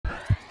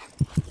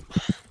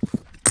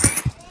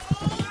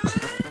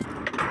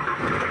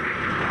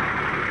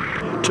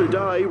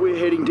Today we're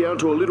heading down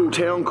to a little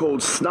town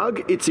called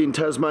SNUG. It's in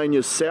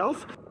Tasmania's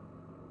south.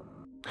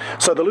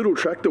 So the little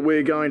track that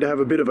we're going to have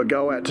a bit of a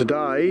go at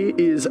today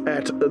is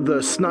at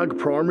the SNUG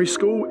Primary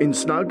School in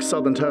SNUG,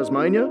 southern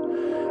Tasmania.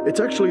 It's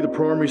actually the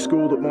primary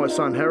school that my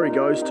son Harry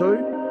goes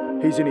to.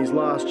 He's in his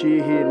last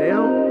year here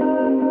now.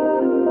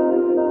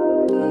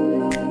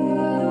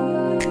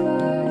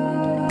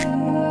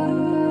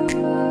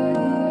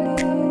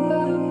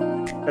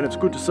 And it's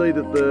good to see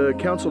that the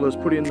council has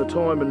put in the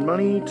time and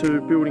money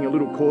to building a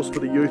little course for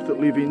the youth that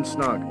live in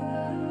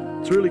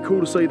SNUG. It's really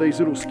cool to see these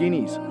little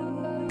skinnies.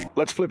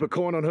 Let's flip a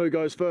coin on who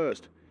goes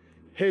first.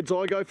 Heads,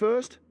 I go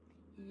first?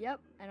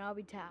 Yep, and I'll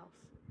be tails.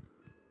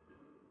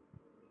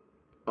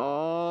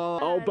 Oh,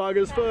 old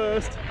buggers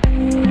first.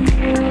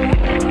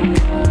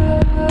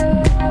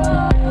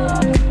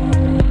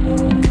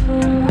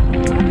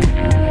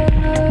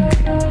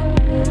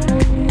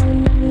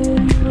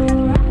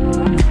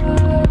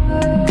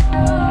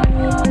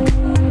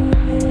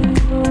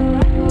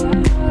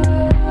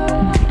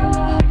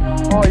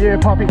 Oh yeah,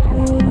 puppy.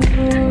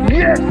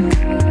 Yes!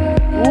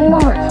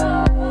 Love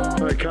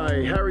it!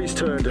 Okay, Harry's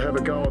turn to have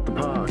a go at the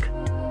park.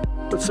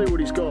 Let's see what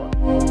he's got.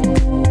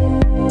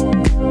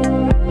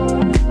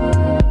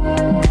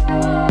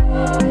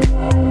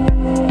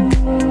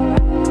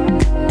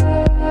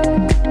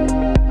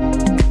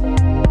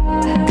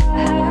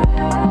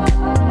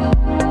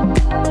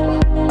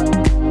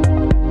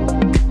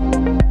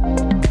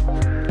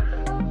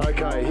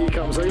 Okay, here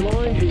comes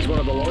Eli. He's one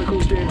of the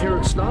locals down here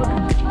at SNUG.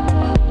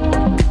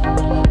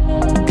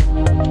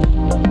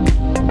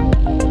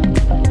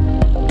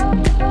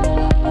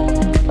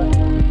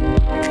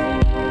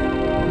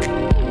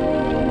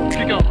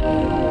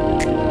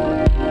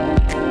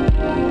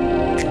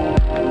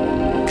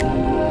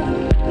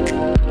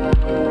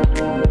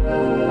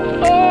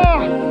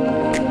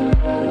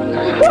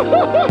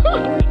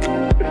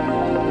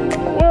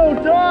 Well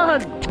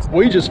done!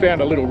 We just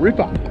found a little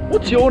ripper.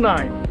 What's your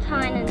name?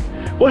 Tynan.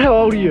 Well, how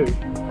old are you? 6.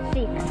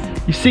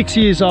 You're 6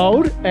 years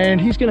old, and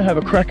he's going to have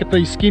a crack at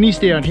these skinnies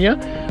down here.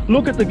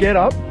 Look at the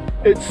get-up.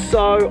 It's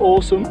so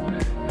awesome.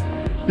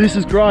 This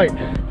is great.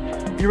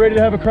 You ready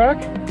to have a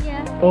crack?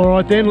 Yeah. All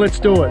right then, let's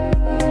do it.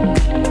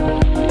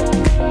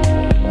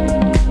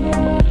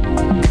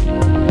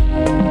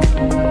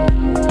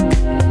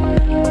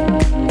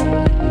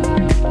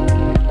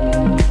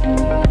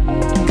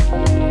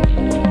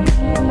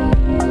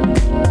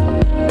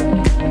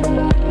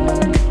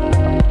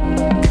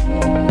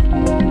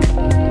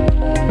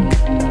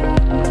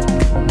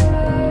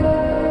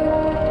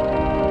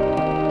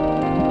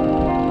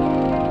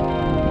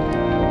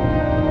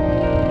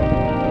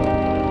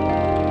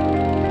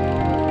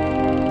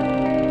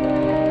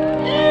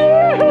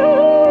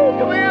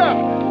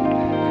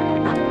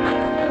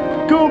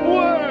 Good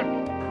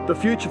work! The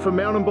future for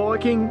mountain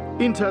biking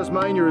in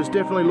Tasmania is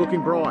definitely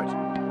looking bright.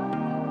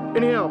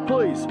 Anyhow,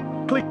 please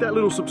click that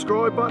little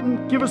subscribe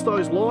button, give us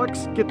those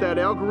likes, get that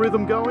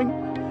algorithm going,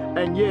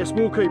 and yes,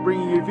 we'll keep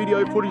bringing you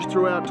video footage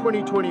throughout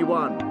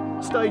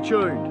 2021. Stay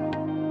tuned.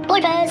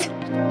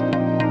 Bloopers!